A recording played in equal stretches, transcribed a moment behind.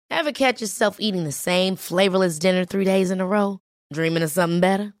Ever catch yourself eating the same flavorless dinner 3 days in a row? Dreaming of something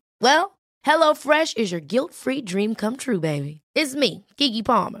better? Well, HelloFresh is your guilt-free dream come true, baby. It's me, Keke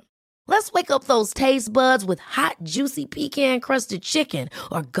Palmer. Let's wake up those taste buds with hot, juicy pecan-crusted chicken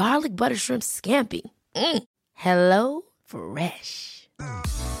or garlic butter shrimp scampi. Hello Fresh.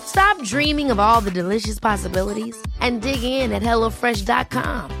 Stop dreaming of all the delicious possibilities and dig in at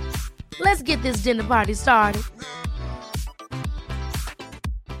HelloFresh.com. Let's get this dinner party started.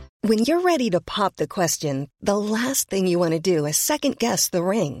 When you're ready to pop the question, the last thing you want to do is second-guess the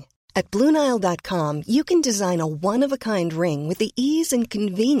ring. At BlueNile.com, you can design a one-of-a-kind ring with the ease and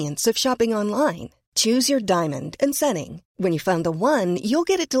convenience of shopping online. Choose your diamond and setting. When you find the one, you'll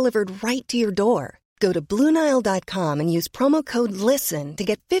get it delivered right to your door. Go to BlueNile.com and use promo code LISTEN to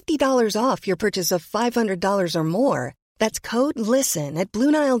get $50 off your purchase of $500 or more. That's code LISTEN at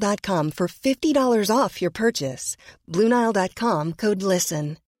BlueNile.com for $50 off your purchase. BlueNile.com, code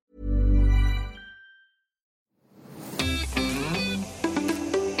LISTEN.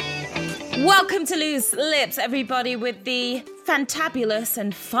 Welcome to Loose Lips, everybody, with the fantabulous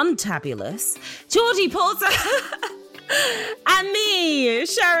and funtabulous Georgie Porter and me,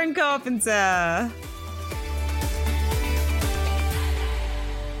 Sharon Carpenter.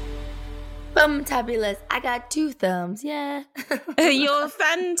 Thumtabulous. I got 2 thumbs, yeah. You're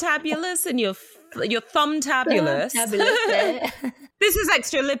fantabulous and you're thumbtabulous. This is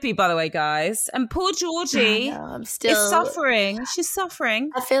extra lippy, by the way, guys. And poor Georgie is suffering. She's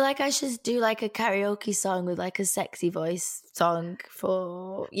suffering. I feel like I should do like a karaoke song with like a sexy voice song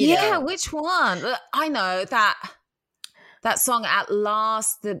for, you know. Which one? I know that song, At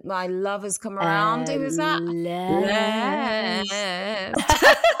Last, that my love has come around. Who was that?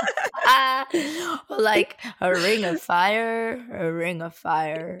 Or like a ring of fire.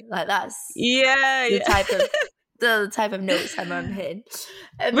 Like that's the type of notes I'm hitting.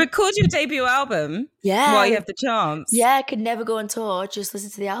 Record your debut album while you have the chance. Yeah, I could never go on tour. Just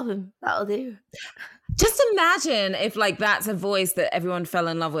listen to the album. That'll do. Just imagine if like that's a voice that everyone fell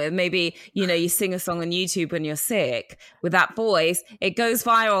in love with. Maybe, you know, you sing a song on YouTube when you're sick with that voice. It goes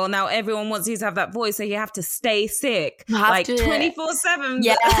viral. Now everyone wants you to have that voice, so you have to stay sick like 24/7,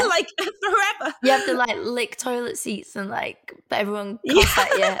 like forever. You have to like lick toilet seats and like everyone cough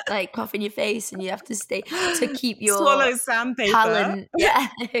at you, like cough in your face, and you have to stay to keep your swallow sandpaper. Talent. Yeah.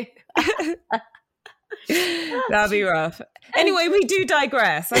 That'd be rough. Anyway, we do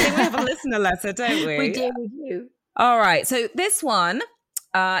digress. I think we have a listener letter, don't we? We do. All right. So this one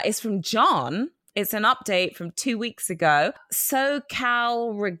is from John. It's an update from 2 weeks ago.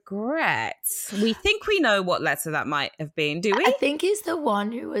 SoCal Regrets. We think we know what letter that might have been, do we? I think it's the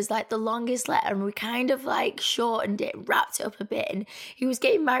one who was like the longest letter, and we kind of like shortened it, wrapped it up a bit. And he was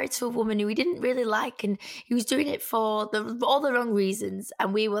getting married to a woman who he didn't really like, and he was doing it for all the wrong reasons.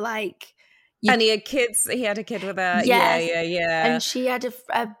 And we were like, and he had kids. He had a kid with her. Yes. Yeah. And she had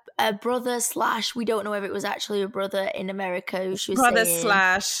a brother / we don't know if it was actually a brother in America. She was brother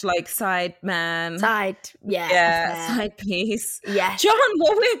 / like side man. Side piece. Yeah. John,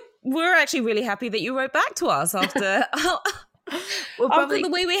 well, we're actually really happy that you wrote back to us after after the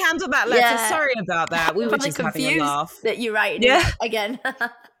way we handled that letter. Yeah. Sorry about that. We were just having a laugh. That you're writing it again.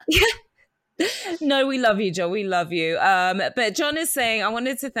 Yeah. No, we love you, John. We love you. But John is saying, I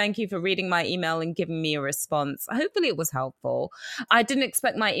wanted to thank you for reading my email and giving me a response. Hopefully it was helpful. I didn't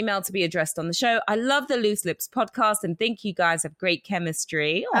expect my email to be addressed on the show. I love the Loose Lips podcast and think you guys have great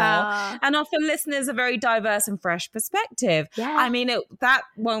chemistry and offer listeners a very diverse and fresh perspective. Yeah. I mean, that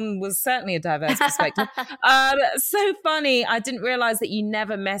one was certainly a diverse perspective. So funny. I didn't realize that you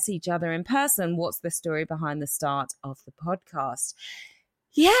never met each other in person. What's the story behind the start of the podcast?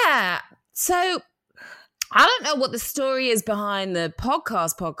 Yeah. So I don't know what the story is behind the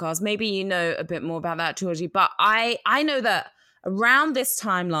podcast. Maybe you know a bit more about that, Georgie. But I know that around this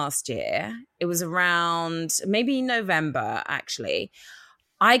time last year, it was around maybe November, actually,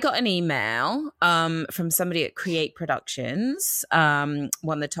 I got an email from somebody at Create Productions, one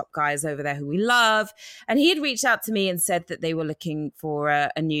of the top guys over there who we love. And he had reached out to me and said that they were looking for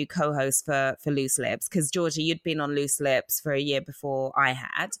a new co-host for Loose Lips. Because, Georgie, you'd been on Loose Lips for a year before I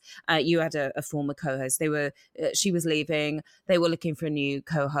had. You had a former co-host. She was leaving. They were looking for a new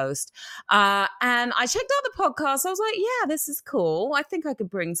co-host. And I checked out the podcast. I was like, yeah, this is cool. I think I could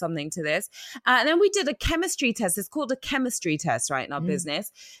bring something to this. And then we did a chemistry test. It's called a chemistry test, right, in our business.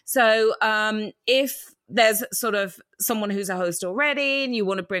 So if there's sort of someone who's a host already and you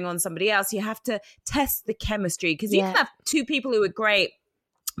want to bring on somebody else, you have to test the chemistry because you can have two people who are great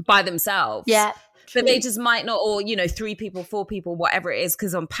by themselves. Yeah. but they just might not, or, 3 people, 4 people, whatever it is,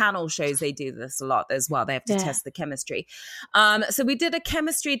 because on panel shows they do this a lot as well. They have to test the chemistry. So we did a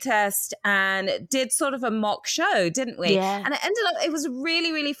chemistry test and did sort of a mock show, didn't we? Yeah. And it was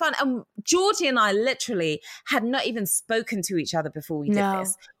really, really fun. And Georgie and I literally had not even spoken to each other before we did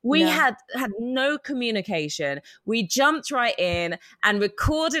this. We had no communication. We jumped right in and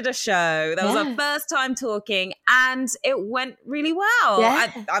recorded a show. That was our first time talking, and it went really well.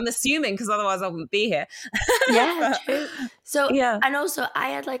 I'm assuming, because otherwise I wouldn't be here. True. So, and also I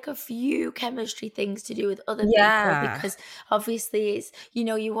had like a few chemistry things to do with other people, because obviously it's,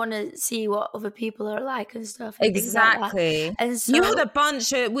 you want to see what other people are like and stuff. And exactly. Like and so, you had a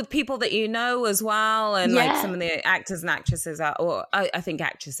bunch with people that you know as well, and like some of the actors and actresses are, or I think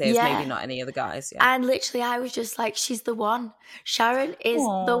actresses, maybe not any of the guys. Yeah. And literally I was just like, she's the one. Sharon is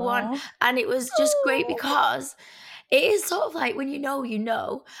the one. And it was just great because it is sort of like when you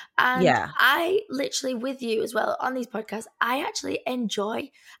know. And I literally, with you as well on these podcasts, I actually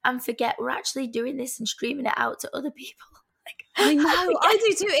enjoy and forget we're actually doing this and streaming it out to other people. I know, I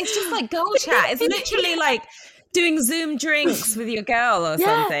do too. It's just like girl chat. It's literally like doing Zoom drinks with your girl or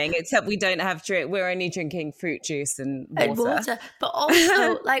something, except we don't have we're only drinking fruit juice and water. But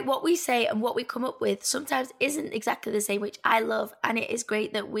also, like, what we say and what we come up with sometimes isn't exactly the same, which I love. And it is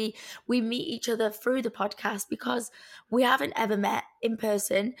great that we meet each other through the podcast, because we haven't ever met in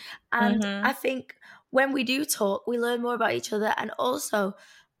person. And I think when we do talk, we learn more about each other. And also,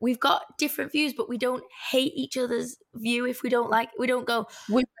 we've got different views, but we don't hate each other's view if we don't like. We don't go.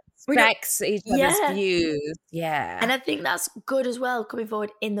 We respect each other's views. Yeah. And I think that's good as well, coming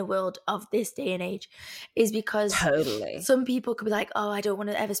forward in the world of this day and age, is because some people could be like, oh, I don't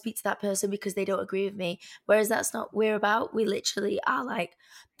want to ever speak to that person because they don't agree with me. Whereas that's not what we're about. We literally are like,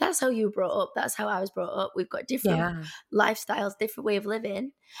 that's how you were brought up. That's how I was brought up. We've got different lifestyles, different way of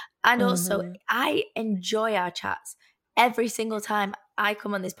living. And also, I enjoy our chats. Every single time I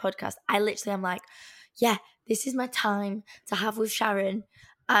come on this podcast, I literally am like, this is my time to have with Sharon.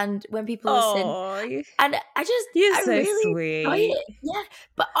 And when people listen, and I so really sweet. enjoy it. Yeah,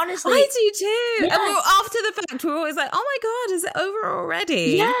 but honestly, I do too. And after the fact, we're always like, "Oh my god, is it over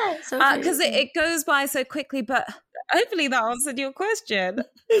already?" Yeah, because it goes by so quickly. But hopefully that answered your question.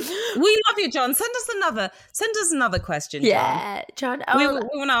 We love you, John. Send us another question. Yeah, John. We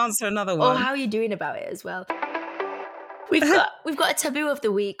want to answer another one. Or how are you doing about it as well? We've got a taboo of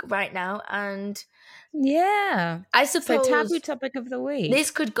the week right now, and I suppose taboo topic of the week.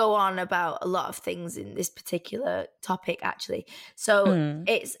 This could go on about a lot of things in this particular topic, actually. So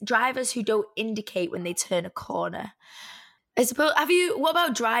it's drivers who don't indicate when they turn a corner. I suppose. What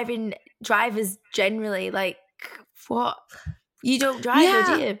about drivers generally? Like, what? You don't drive,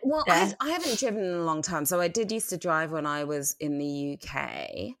 or do you? Well, I haven't driven in a long time. So I did used to drive when I was in the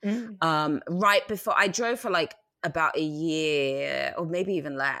UK. Right before I drove for like about a year or maybe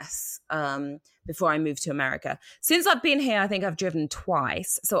even less before I moved to America. Since I've been here, I think I've driven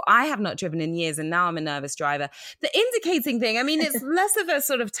twice. So I have not driven in years, and now I'm a nervous driver. The indicating thing, I mean, it's less of a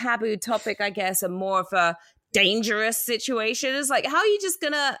sort of taboo topic, I guess, and more of a dangerous situation. It's like, how are you just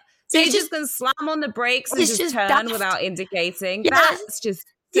going to... So you're just going to slam on the brakes and just turn without indicating? Yeah. That's just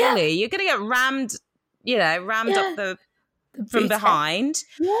silly. You're going to get rammed up from behind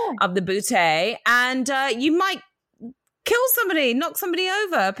of the bootay, and you might kill somebody, knock somebody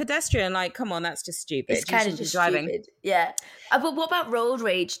over, a pedestrian. Like, come on, that's just stupid. It's kind of just driving. Stupid. Yeah. But what about road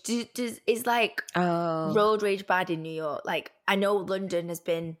rage? Is road rage bad in New York? Like, I know London has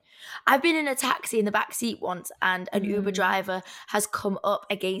been... I've been in a taxi in the back seat once, and an Uber driver has come up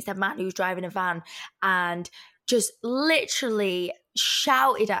against a man who's driving a van and just literally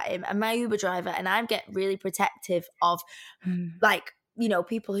shouted at him, and my Uber driver, and I get really protective of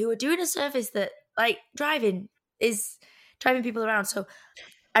people who are doing a service that driving people around. So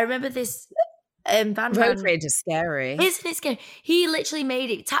I remember this road rage is scary. Isn't it scary? He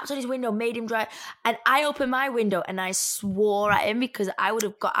literally tapped on his window, made him drive, and I opened my window and I swore at him because I would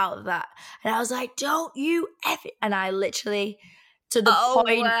have got out of that, and I was like, don't you ever, and I literally, to the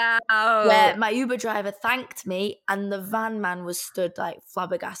point where my Uber driver thanked me, and the van man was stood like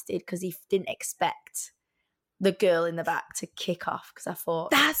flabbergasted because he didn't expect the girl in the back to kick off, because I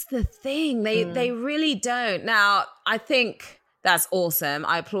thought... That's the thing. They really don't. Now, I think that's awesome.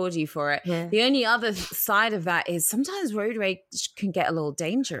 I applaud you for it. Yeah. The only other side of that is sometimes road rage can get a little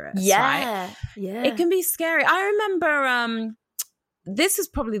dangerous. Yeah. Right? Yeah. It can be scary. I remember this is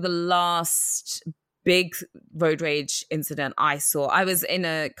probably the last big road rage incident I saw. I was in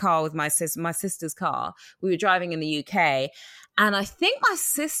a car with my sister's car. We were driving in the UK, and I think my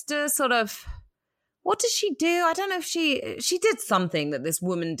sister sort of what did she do? I don't know if she did something that this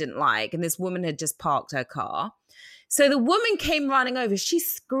woman didn't like, and this woman had just parked her car. So the woman came running over. She's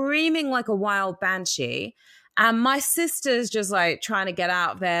screaming like a wild banshee. And my sister's just like trying to get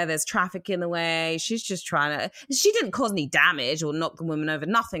out there. There's traffic in the way. She's just trying to, she didn't cause any damage or knock the woman over,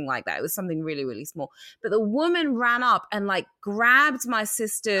 nothing like that. It was something really, really small. But the woman ran up and like grabbed my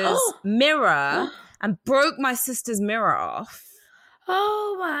sister's mirror and broke my sister's mirror off.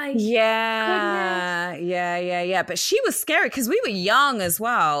 Oh my goodness. Yeah. But she was scary because we were young as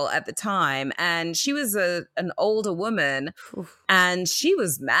well at the time, and she was an older woman, and she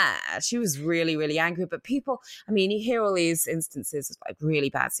was mad. She was really, really angry. But people, I mean, you hear all these instances of like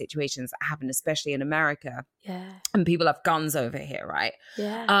really bad situations that happen, especially in America. Yeah. And people have guns over here, right?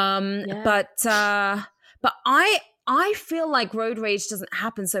 Yeah. But I feel like road rage doesn't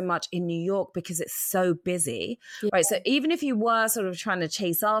happen so much in New York because it's so busy, right? So even if you were sort of trying to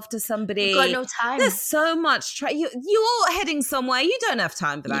chase after somebody, you've got no time. There's so much. You're heading somewhere. You don't have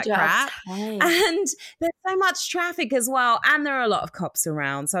time for that crap. And there's so much traffic as well. And there are a lot of cops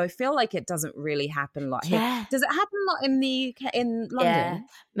around. So I feel like it doesn't really happen a lot here. Does it happen a lot in the UK, in London? Yeah.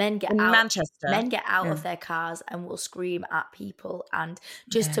 Men get out. Manchester. Men get out of their cars and will scream at people, and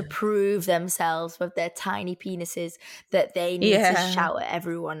just to prove themselves with their tiny penises that they need to shout at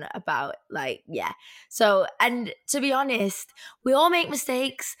everyone about. So, and to be honest, we all make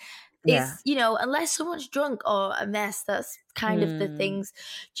mistakes. It's, unless someone's drunk or a mess, that's kind of the things.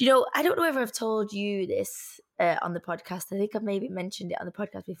 I don't know if I've told you this on the podcast. I think I've maybe mentioned it on the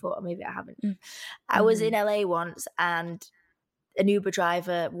podcast before, or maybe I haven't. I was in LA once, and an Uber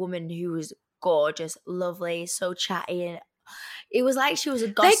driver woman who was gorgeous, lovely, so chatty. It was like she was a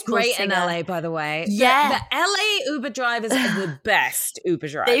gospel They're great singer. in LA, by the way. Yeah. The LA Uber drivers are the best Uber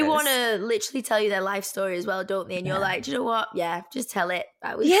drivers. They want to literally tell you their life story as well, don't they? And you're like, do you know what? Yeah, just tell it.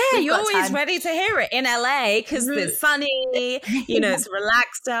 You're always ready to hear it in LA because it's sunny, it's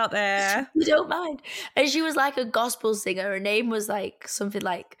relaxed out there. You don't mind. And she was like a gospel singer. Her name was like something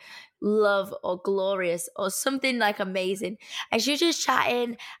like Love or Glorious or something like amazing. And she was just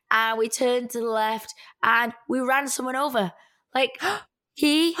chatting, and we turned to the left and we ran someone over. Like,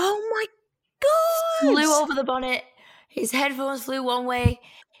 he oh my God, flew over the bonnet. His headphones flew one way.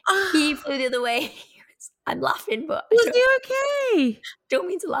 He flew the other way. I'm laughing, but was he okay? Don't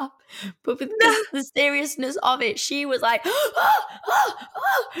mean to laugh, but with the seriousness of it, she was like,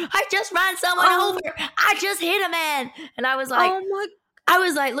 I just ran someone over. I just hit a man. And I was like, I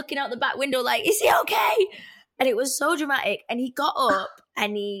was like looking out the back window like, is he okay? And it was so dramatic. And he got up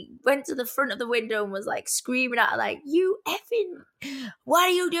and he went to the front of the window and was like screaming at her like, you effing, what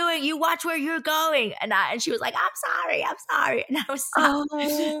are you doing? You watch where you're going. And she was like, I'm sorry. And I was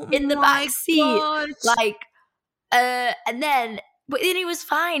in the back seat. Like, and then he was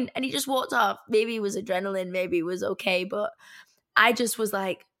fine. And he just walked off. Maybe it was adrenaline. Maybe it was okay. But I just was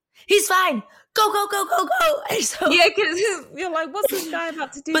like, he's fine. Go. And so, because you're like, what's this guy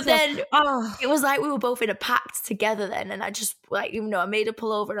about to do? But then it was like we were both in a pact together then. And I just I made her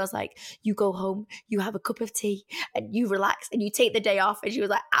pull over and I was like, you go home, you have a cup of tea and you relax and you take the day off. And she was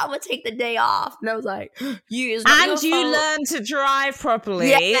like, I'm going to take the day off. And I was like, you learn to drive properly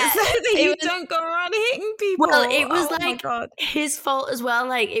so that you don't go around hitting people. Well, it was his fault as well.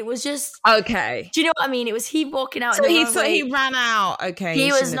 Like, it was just. Okay. Do you know what I mean? It was he walking out. So he ran out. Okay.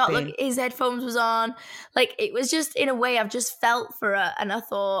 He was not looking, his headphones was on. Like, it was just, in a way, I've just felt for her. And I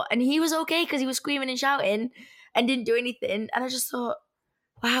thought, and he was okay because he was screaming and shouting and didn't do anything. And I just thought,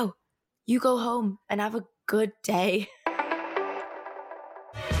 wow, you go home and have a good day.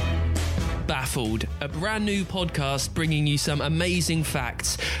 Baffled, a brand new podcast bringing you some amazing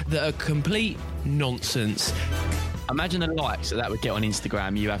facts that are complete nonsense. Imagine the likes that would get on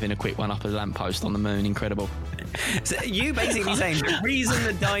Instagram, you having a quick one up a lamppost on the moon. Incredible. So you basically saying the reason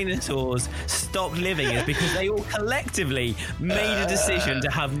the dinosaurs stopped living is because they all collectively made a decision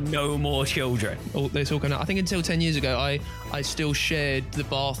to have no more children. It's all going on. I think until 10 years ago, I still shared the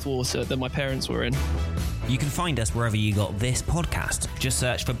bathwater that my parents were in. You can find us wherever you got this podcast. Just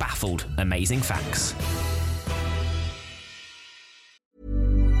search for Baffled Amazing Facts.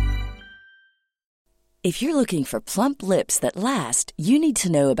 If you're looking for plump lips that last, you need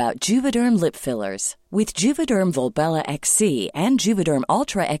to know about Juvederm lip fillers. With Juvederm Volbella XC and Juvederm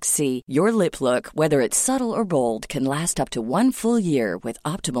Ultra XC, your lip look, whether it's subtle or bold, can last up to 1 full year with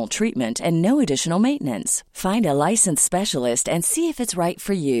optimal treatment and no additional maintenance. Find a licensed specialist and see if it's right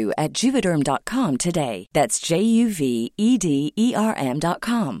for you at Juvederm.com today. That's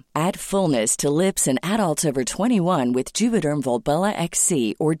JUVEDERM.com. Add fullness to lips in adults over 21 with Juvederm Volbella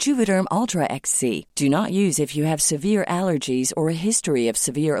XC or Juvederm Ultra XC. Do not use if you have severe allergies or a history of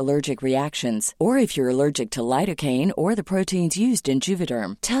severe allergic reactions, or if you're allergic to lidocaine or the proteins used in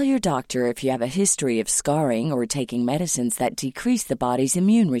Juvederm. Tell your doctor if you have a history of scarring or taking medicines that decrease the body's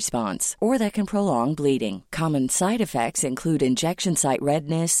immune response or that can prolong bleeding. Common side effects include injection site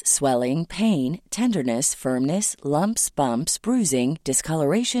redness, swelling, pain, tenderness, firmness, lumps, bumps, bruising,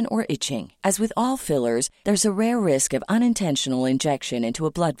 discoloration, or itching. As with all fillers, there's a rare risk of unintentional injection into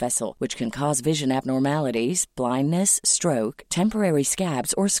a blood vessel, which can cause vision abnormalities, blindness, stroke, temporary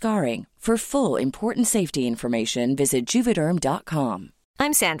scabs, or scarring. For full, important safety information, visit Juvederm.com.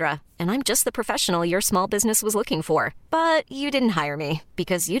 I'm Sandra, and I'm just the professional your small business was looking for. But you didn't hire me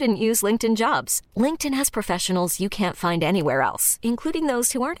because you didn't use LinkedIn Jobs. LinkedIn has professionals you can't find anywhere else, including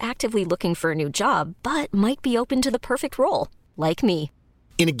those who aren't actively looking for a new job, but might be open to the perfect role, like me.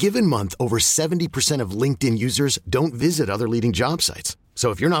 In a given month, over 70% of LinkedIn users don't visit other leading job sites. So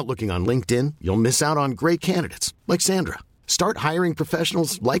if you're not looking on LinkedIn, you'll miss out on great candidates like Sandra. Start hiring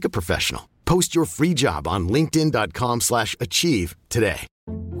professionals like a professional. Post your free job on linkedin.com/achieve today.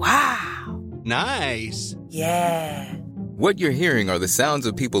 Wow. Nice. Yeah. What you're hearing are the sounds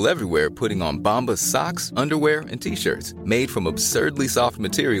of people everywhere putting on Bombas socks, underwear, and T-shirts made from absurdly soft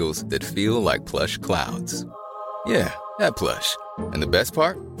materials that feel like plush clouds. Yeah, that plush. And the best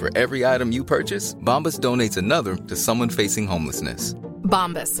part? For every item you purchase, Bombas donates another to someone facing homelessness.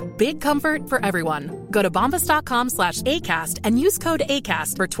 Bombas. Big comfort for everyone. Go to bombas.com/ACAST and use code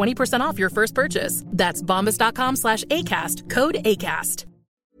ACAST for 20% off your first purchase. That's bombas.com/ACAST. Code ACAST.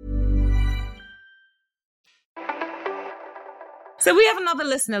 So we have another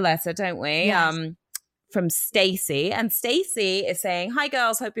listener letter, don't we? Yes. From Stacey, and Stacey is saying, "Hi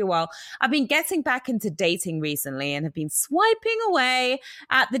girls, hope you're well. I've been getting back into dating recently and have been swiping away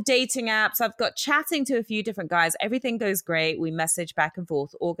at the dating apps. I've got chatting to a few different guys. Everything goes great. We message back and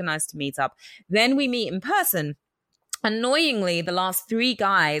forth, organize to meet up. Then we meet in person. Annoyingly, the last 3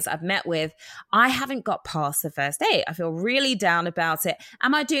 guys I've met with, I haven't got past the first date. I feel really down about it.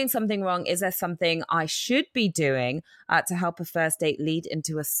 Am I doing something wrong? Is there something I should be doing to help a first date lead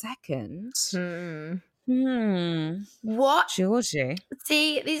into a second?" What? Georgie?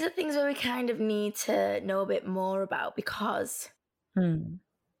 See, these are things where we kind of need to know a bit more about, because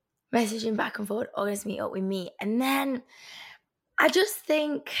messaging back and forth, always meet up, we meet. And then I just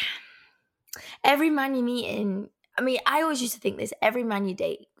think every man you meet in, I mean, I always used to think this, every man you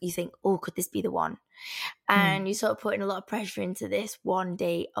date, you think, oh, could this be the one? And you sort of putting a lot of pressure into this one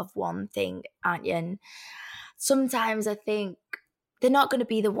date of one thing, aren't you? And sometimes I think they're not going to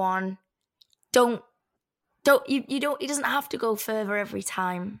be the one. It doesn't have to go further every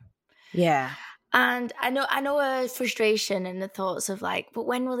time. Yeah. And I know a frustration and the thoughts of like, but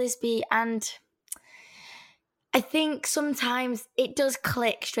when will this be? And I think sometimes it does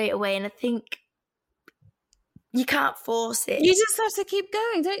click straight away, and I think you can't force it. You just have to keep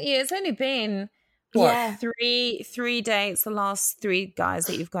going, don't you? It's only been three dates, the last 3 guys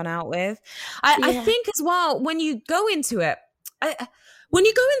that you've gone out with. I think as well, when you go into it, when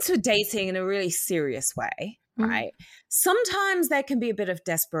you go into dating in a really serious way, right? Sometimes there can be a bit of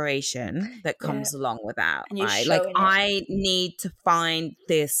desperation that comes along with that, right? Like, I need to find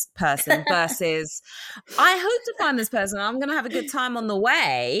this person versus I hope to find this person. I'm going to have a good time on the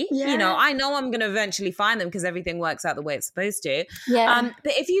way. Yeah. You know, I know I'm going to eventually find them because everything works out the way it's supposed to. Yeah.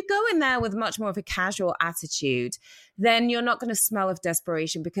 But if you go in there with much more of a casual attitude, then you're not going to smell of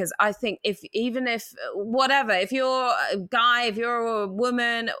desperation, because I think if you're a guy, if you're a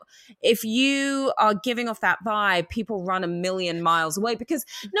woman, if you are giving off that vibe, people run a million miles away, because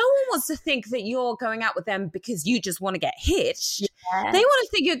no one wants to think that you're going out with them because you just want to get hitched. Yeah. They want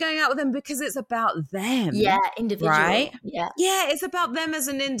to think you're going out with them because it's about them. Yeah, individual. Right? Yeah. Yeah, it's about them as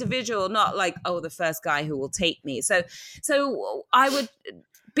an individual, not like, oh, the first guy who will take me. So I would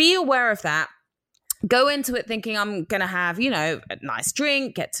be aware of that. Go into it thinking I'm going to have, a nice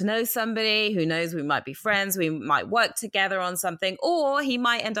drink, get to know somebody. Who knows, we might be friends. We might work together on something, or he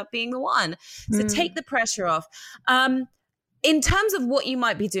might end up being the one. So take the pressure off. In terms of what you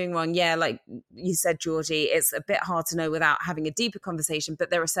might be doing wrong, like you said, Georgie, it's a bit hard to know without having a deeper conversation, but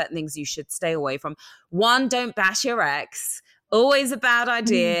there are certain things you should stay away from. 1, don't bash your ex. Always a bad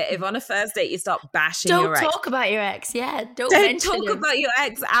idea if on a first date you start bashing your ex. Don't talk about your ex. Yeah, don't talk about your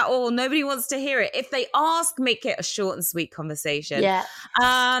ex at all. Nobody wants to hear it. If they ask, make it a short and sweet conversation. Yeah.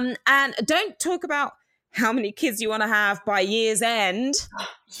 And don't talk about how many kids you want to have by year's end.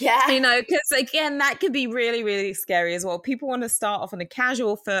 Yeah. You know, because again, that could be really, really scary as well. People want to start off on a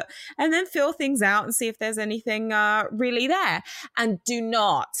casual foot and then feel things out and see if there's anything really there. And do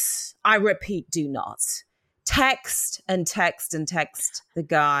not, I repeat, do not text the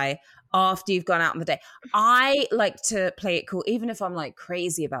guy after you've gone out on the date. I like to play it cool, even if I'm like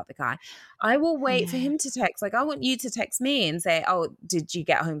crazy about the guy. I will wait for him to text. Like, I want you to text me and say, oh, did you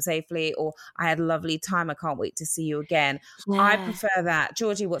get home safely? Or I had a lovely time. I can't wait to see you again. Yeah. I prefer that.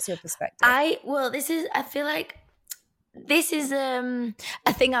 Georgie, what's your perspective? I feel like this is a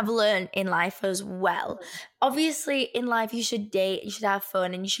thing I've learned in life as well. Obviously, in life, you should date, you should have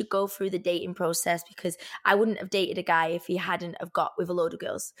fun, and you should go through the dating process, because I wouldn't have dated a guy if he hadn't have got with a load of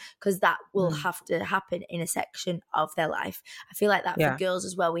girls, because that will have to happen in a section of their life. I feel like that for girls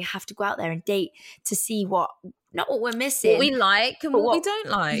as well. We have to go out there and date to see not what we're missing, what we like and what we don't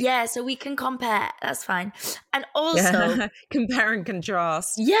like. Yeah, so we can compare. That's fine. And also compare and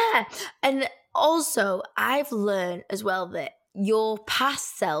contrast. Yeah, and also, I've learned as well that your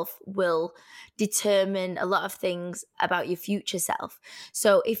past self will determine a lot of things about your future self.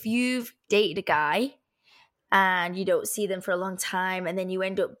 So if you've dated a guy and you don't see them for a long time, and then you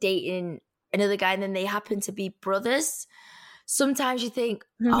end up dating another guy and then they happen to be brothers, sometimes you think,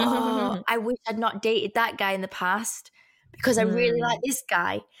 oh, I wish I'd not dated that guy in the past because I really like this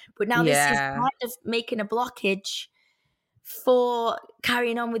guy. But now this is kind of making a blockage for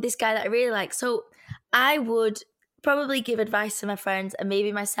carrying on with this guy that I really like. So I would probably give advice to my friends and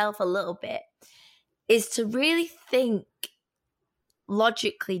maybe myself a little bit, is to really think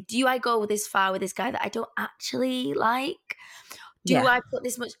logically, do I go this far with this guy that I don't actually like? Do I put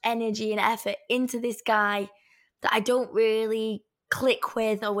this much energy and effort into this guy that I don't really click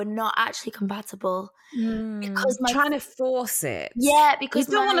with, or we're not actually compatible? Because trying to force it. Yeah, because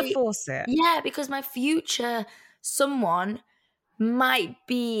you don't want to force it. Yeah, because my future someone might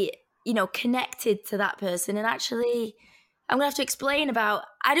be, connected to that person, and actually I'm gonna have to explain about,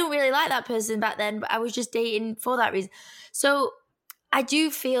 I don't really like that person back then, but I was just dating for that reason. So I do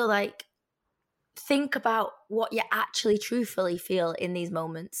feel like, think about what you actually truthfully feel in these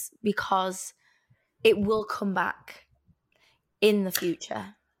moments, because it will come back in the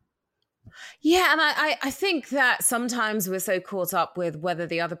future. Yeah, and I think that sometimes we're so caught up with whether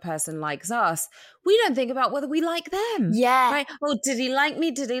the other person likes us, we don't think about whether we like them. Yeah. Right? Oh, did he like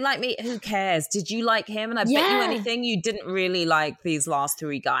me? Did he like me? Who cares? Did you like him? And I bet you anything, you didn't really like these last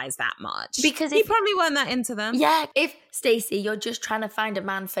three guys that much. Because you probably weren't that into them. Yeah. If, Stacey, you're just trying to find a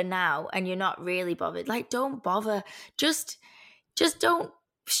man for now and you're not really bothered, like, don't bother. Just don't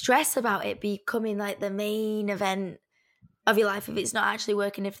stress about it becoming like the main event of your life if it's not actually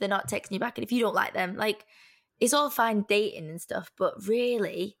working, if they're not texting you back, and if you don't like them. Like, it's all fine dating and stuff, but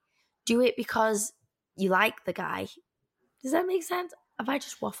really do it because you like the guy. Does that make sense? Have I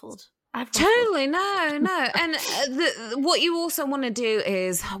just waffled? Totally, no. And what you also want to do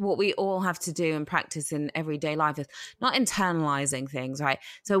is what we all have to do and practice in everyday life, is not internalizing things, right?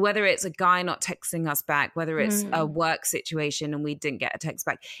 So whether it's a guy not texting us back, whether it's a work situation and we didn't get a text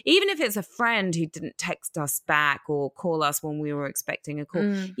back, even if it's a friend who didn't text us back or call us when we were expecting a call,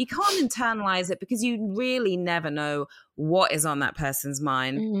 you can't internalize it, because you really never know what is on that person's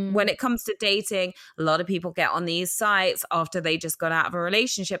mind. When it comes to dating, a lot of people get on these sites after they just got out of a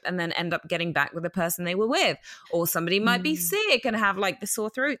relationship and then end up getting back with the person they were with. Or somebody might be sick and have like the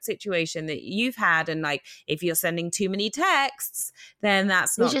sore throat situation that you've had, and like if you're sending too many texts, then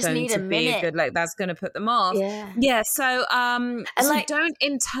that's not going to be a good, like, that's going to put them off. So like, don't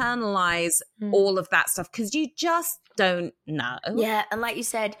internalize all of that stuff, because you just don't know. Yeah, and like you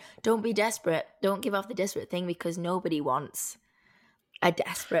said, don't be desperate. Don't give off the desperate thing, because nobody wants a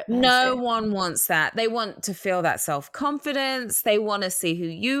desperate person. No one wants that. They want to feel that self-confidence. They want to see who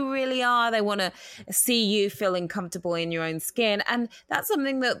you really are. They want to see you feeling comfortable in your own skin. And that's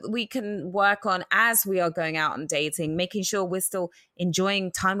something that we can work on as we are going out and dating, making sure we're still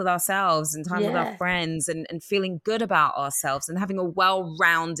enjoying time with ourselves and time with our friends, and feeling good about ourselves and having a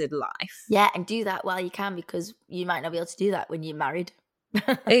well-rounded life. Yeah, and do that while you can, because you might not be able to do that when you're married.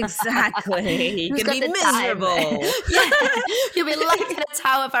 Exactly. You can be miserable. You'll be locked in a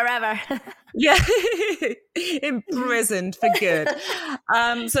tower forever. Imprisoned for good.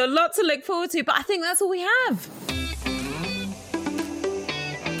 So a lot to look forward to, but I think that's all we have.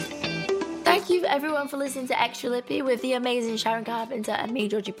 Thank you everyone for listening to Extra Lippy with the amazing Sharon Carpenter and me,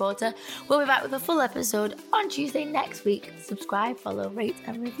 Georgie Porter. We'll be back with a full episode on Tuesday next week. Subscribe, follow, rate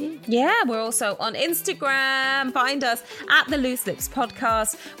and review. Yeah, we're also on Instagram. Find us at the Loose Lips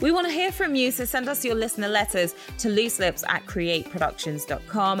Podcast. We want to hear from you, so send us your listener letters to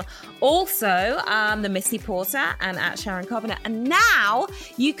looselips@createproductions.com. Also, the Missy Porter and at Sharon Carpenter. And now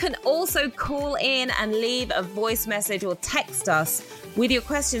you can also call in and leave a voice message or text us with your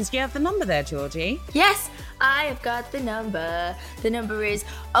questions. Do you have the number there, Georgie? Yes, I have got the number. The number is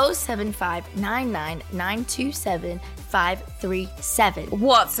 07599927537.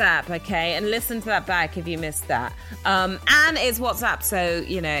 WhatsApp, okay? And listen to that back if you missed that. And it's WhatsApp, so,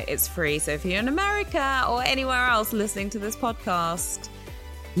 you know, it's free. So if you're in America or anywhere else listening to this podcast,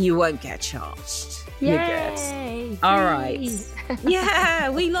 you won't get charged. You're good. All right. Yeah,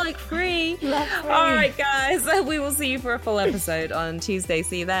 we like free. All right, guys. We will see you for a full episode on Tuesday.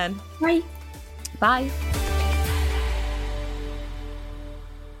 See you then. Bye. Bye.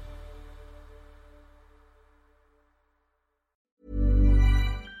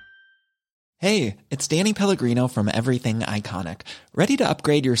 Hey, it's Danny Pellegrino from Everything Iconic. Ready to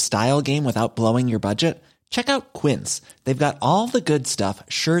upgrade your style game without blowing your budget? Check out Quince. They've got all the good stuff,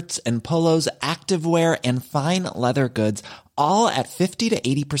 shirts and polos, activewear, and fine leather goods, all at 50 to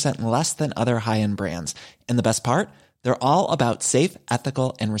 80% less than other high-end brands. And the best part? They're all about safe,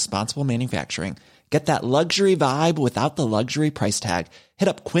 ethical, and responsible manufacturing. Get that luxury vibe without the luxury price tag. Hit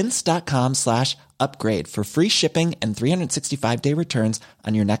up quince.com/upgrade for free shipping and 365-day returns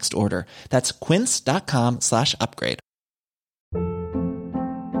on your next order. That's quince.com/upgrade.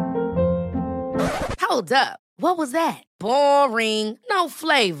 Hold up. What was that? Boring. No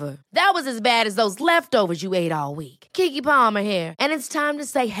flavor. That was as bad as those leftovers you ate all week. Keke Palmer here. And it's time to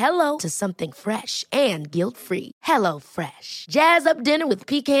say hello to something fresh and guilt-free. Hello Fresh. Jazz up dinner with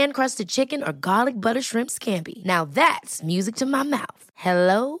pecan-crusted chicken or garlic butter shrimp scampi. Now that's music to my mouth.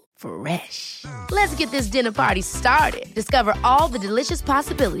 Hello Fresh. Let's get this dinner party started. Discover all the delicious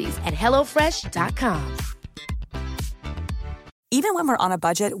possibilities at HelloFresh.com. Even when we're on a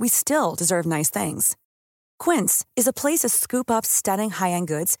budget, we still deserve nice things. Quince is a place to scoop up stunning high-end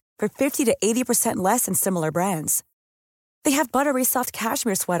goods for 50 to 80% less than similar brands. They have buttery soft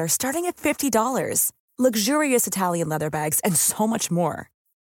cashmere sweaters starting at $50, luxurious Italian leather bags, and so much more.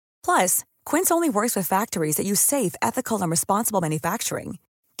 Plus, Quince only works with factories that use safe, ethical, and responsible manufacturing.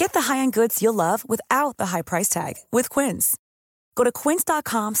 Get the high-end goods you'll love without the high price tag with Quince. Go to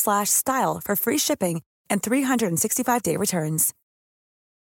quince.com/style for free shipping and 365-day returns.